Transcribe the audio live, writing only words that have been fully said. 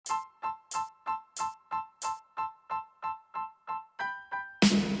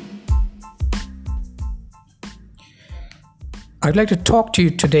I'd like to talk to you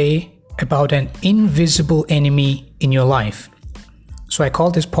today about an invisible enemy in your life. So I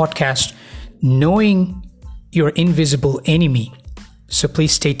call this podcast Knowing Your Invisible Enemy. So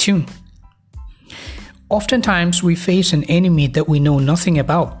please stay tuned. Oftentimes we face an enemy that we know nothing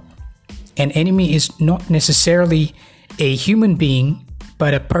about. An enemy is not necessarily a human being,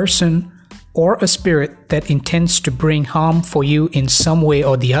 but a person or a spirit that intends to bring harm for you in some way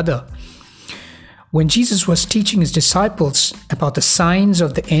or the other. When Jesus was teaching his disciples about the signs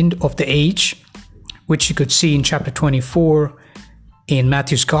of the end of the age, which you could see in chapter 24 in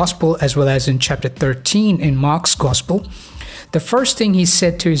Matthew's Gospel, as well as in chapter 13 in Mark's Gospel, the first thing he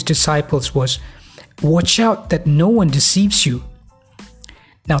said to his disciples was, "Watch out that no one deceives you."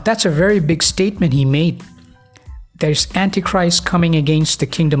 Now that's a very big statement he made. There's Antichrist coming against the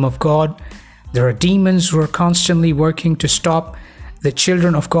kingdom of God. There are demons who are constantly working to stop the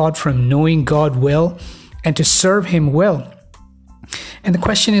children of God from knowing God well and to serve Him well. And the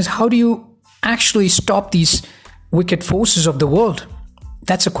question is, how do you actually stop these wicked forces of the world?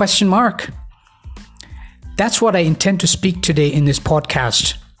 That's a question mark. That's what I intend to speak today in this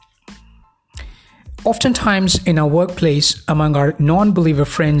podcast. Oftentimes in our workplace, among our non-believer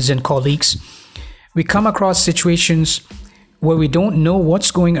friends and colleagues, we come across situations where we don't know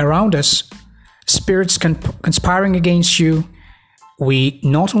what's going around us, spirits conspiring against you. We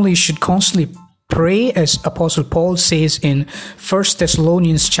not only should constantly pray, as Apostle Paul says in 1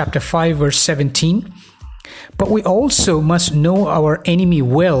 Thessalonians chapter 5, verse 17, but we also must know our enemy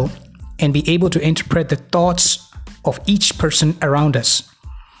well and be able to interpret the thoughts of each person around us.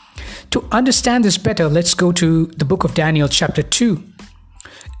 To understand this better, let's go to the book of Daniel chapter 2.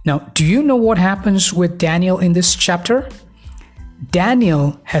 Now, do you know what happens with Daniel in this chapter?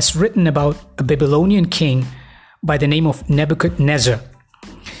 Daniel has written about a Babylonian king by the name of Nebuchadnezzar.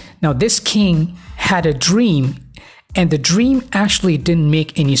 Now, this king had a dream, and the dream actually didn't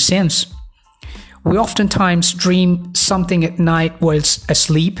make any sense. We oftentimes dream something at night whilst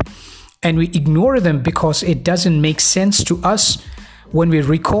asleep, and we ignore them because it doesn't make sense to us when we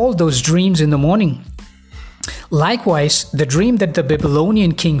recall those dreams in the morning. Likewise, the dream that the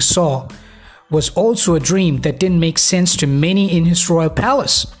Babylonian king saw was also a dream that didn't make sense to many in his royal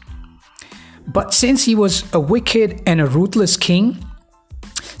palace. But since he was a wicked and a ruthless king,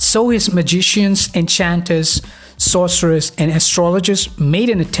 so his magicians, enchanters, sorcerers, and astrologers made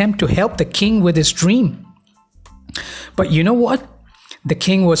an attempt to help the king with his dream. But you know what? The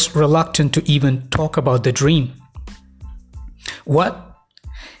king was reluctant to even talk about the dream. What?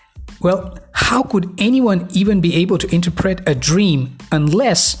 Well, how could anyone even be able to interpret a dream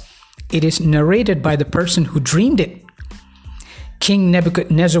unless it is narrated by the person who dreamed it? King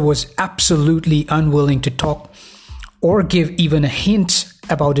Nebuchadnezzar was absolutely unwilling to talk or give even a hint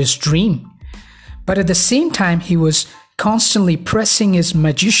about his dream. But at the same time, he was constantly pressing his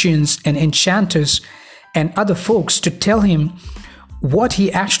magicians and enchanters and other folks to tell him what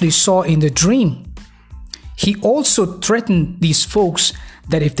he actually saw in the dream. He also threatened these folks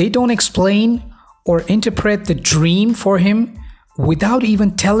that if they don't explain or interpret the dream for him without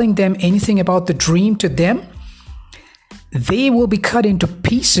even telling them anything about the dream to them, they will be cut into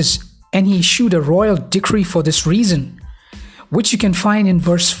pieces, and he issued a royal decree for this reason, which you can find in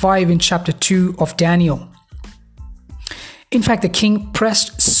verse 5 in chapter 2 of Daniel. In fact, the king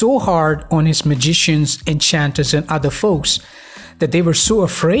pressed so hard on his magicians, enchanters, and other folks that they were so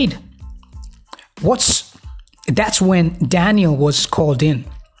afraid. That's when Daniel was called in.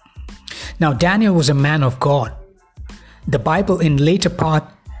 Now, Daniel was a man of God. The Bible in later part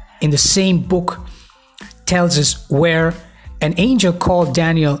in the same book tells us where an angel called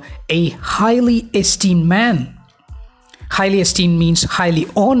Daniel a highly esteemed man. Highly esteemed means highly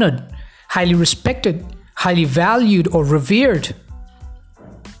honored, highly respected, highly valued or revered.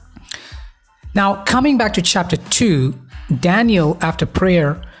 Now, coming back to chapter 2, Daniel, after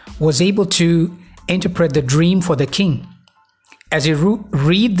prayer, was able to interpret the dream for the king. As you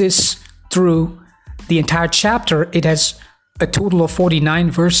read this through the entire chapter, it has a total of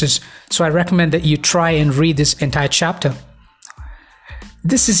 49 verses, so I recommend that you try and read this entire chapter.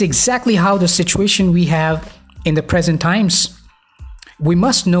 This is exactly how the situation we have in the present times. We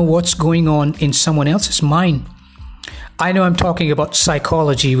must know what's going on in someone else's mind. I know I'm talking about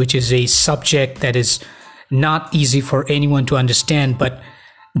psychology, which is a subject that is not easy for anyone to understand, but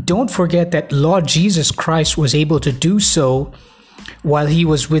don't forget that Lord Jesus Christ was able to do so while he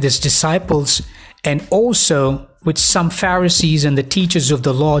was with his disciples and also with some Pharisees and the teachers of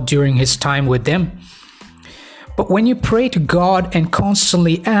the law during his time with them. But when you pray to God and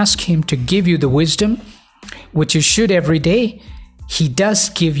constantly ask him to give you the wisdom, which you should every day, he does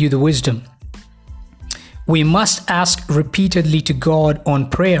give you the wisdom. we must ask repeatedly to God on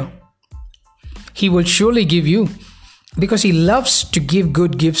prayer. He will surely give you, because He loves to give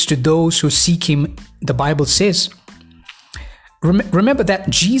good gifts to those who seek Him, the Bible says. Remember that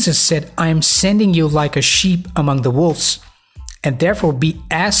Jesus said, I am sending you like a sheep among the wolves, and therefore be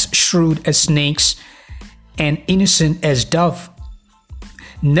as shrewd as snakes and innocent as dove.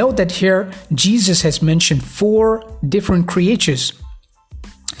 Note that here Jesus has mentioned 4 different creatures.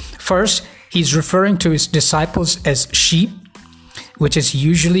 First, He's referring to His disciples as sheep, which is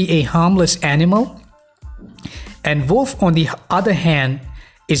usually a harmless animal. And wolf, on the other hand,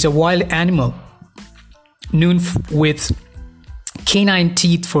 is a wild animal known with canine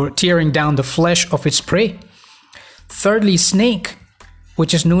teeth for tearing down the flesh of its prey. Thirdly, snake,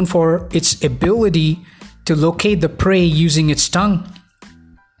 which is known for its ability to locate the prey using its tongue.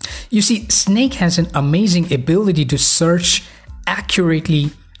 You see, snake has an amazing ability to search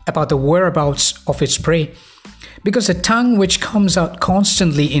accurately about the whereabouts of its prey, because the tongue, which comes out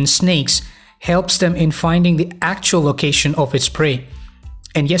constantly in snakes, helps them in finding the actual location of its prey.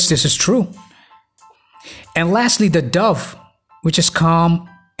 And yes, this is true. And lastly, the dove, which is calm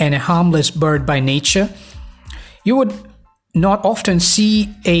and a harmless bird by nature. You would not often see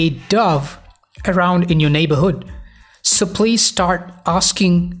a dove around in your neighborhood. So please start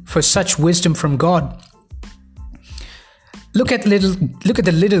asking for such wisdom from God. Look at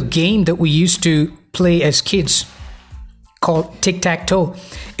the little game that we used to play as kids called tic-tac-toe.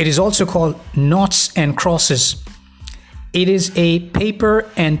 It is also called noughts and crosses. It is a paper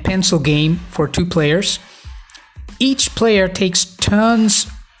and pencil game for 2 players. Each player takes turns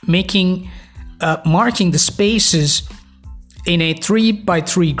marking the spaces in a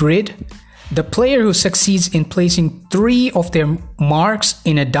 3x3 grid. The player who succeeds in placing 3 of their marks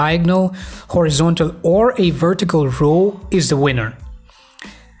in a diagonal, horizontal, or a vertical row is the winner.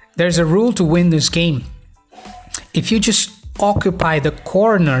 There's a rule to win this game. If you just occupy the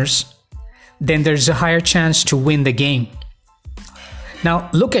corners, then there's a higher chance to win the game. Now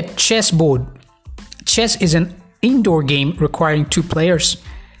look at chessboard. Chess is an indoor game requiring 2 players.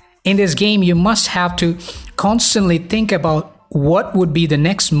 In this game, you must have to constantly think about what would be the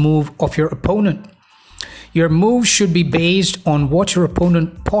next move of your opponent. Your move should be based on what your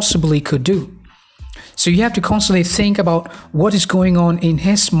opponent possibly could do. So you have to constantly think about what is going on in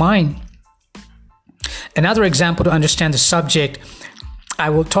his mind. Another example to understand the subject, I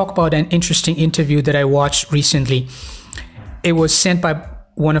will talk about an interesting interview that I watched recently. It was sent by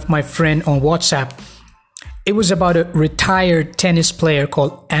one of my friends on WhatsApp. It was about a retired tennis player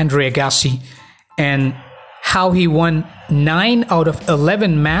called Andre Agassi and how he won 9 out of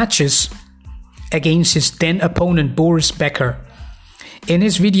 11 matches against his then opponent Boris Becker. In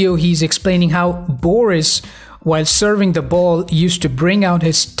his video, he's explaining how Boris, while serving the ball, used to bring out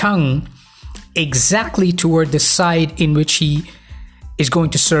his tongue exactly toward the side in which he is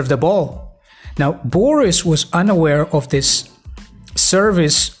going to serve the ball. Now, Boris was unaware of this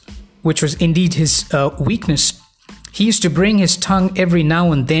service, which was indeed his weakness. He used to bring his tongue every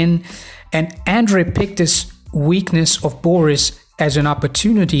now and then, and Andre picked this weakness of Boris as an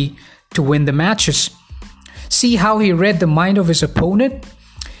opportunity to win the matches. See how he read the mind of his opponent?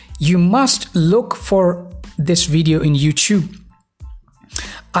 You must look for this video in YouTube.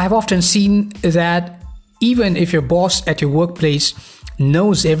 I've often seen that even if your boss at your workplace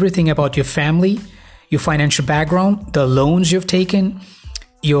knows everything about your family, your financial background, the loans you've taken,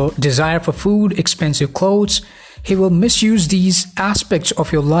 your desire for food, expensive clothes, he will misuse these aspects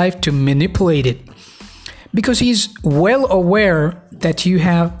of your life to manipulate it. Because he's well aware that you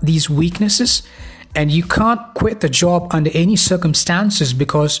have these weaknesses and you can't quit the job under any circumstances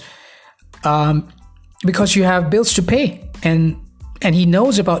because you have bills to pay, and he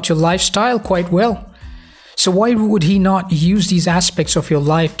knows about your lifestyle quite well. So why would he not use these aspects of your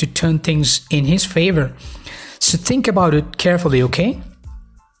life to turn things in his favor? So think about it carefully, okay?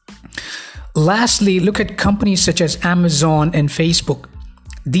 Lastly, look at companies such as Amazon and Facebook.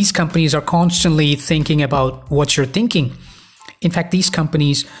 These companies are constantly thinking about what you're thinking. In fact, these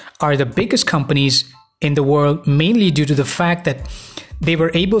companies are the biggest companies in the world, mainly due to the fact that they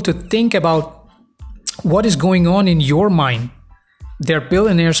were able to think about what is going on in your mind. They're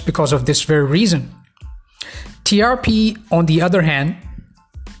billionaires because of this very reason. TRP, on the other hand,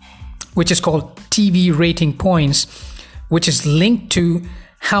 which is called TV rating points, which is linked to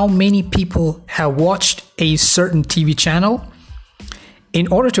how many people have watched a certain TV channel. In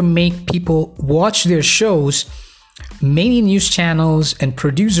order to make people watch their shows, many news channels and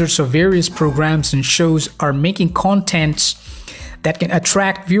producers of various programs and shows are making contents that can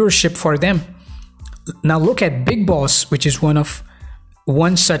attract viewership for them. Now look at Bigg Boss, which is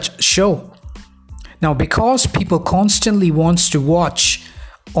one such show. Now, because people constantly wants to watch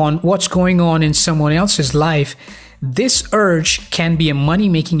on what's going on in someone else's life, this urge can be a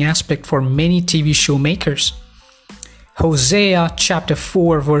money-making aspect for many TV show makers. Hosea chapter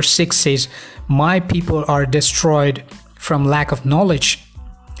 4 verse 6 says, "My people are destroyed from lack of knowledge."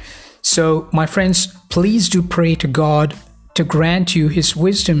 So, my friends, please do pray to God to grant you His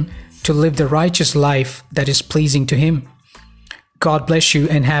wisdom to live the righteous life that is pleasing to Him. God bless you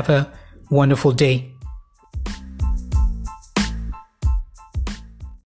and have a wonderful day.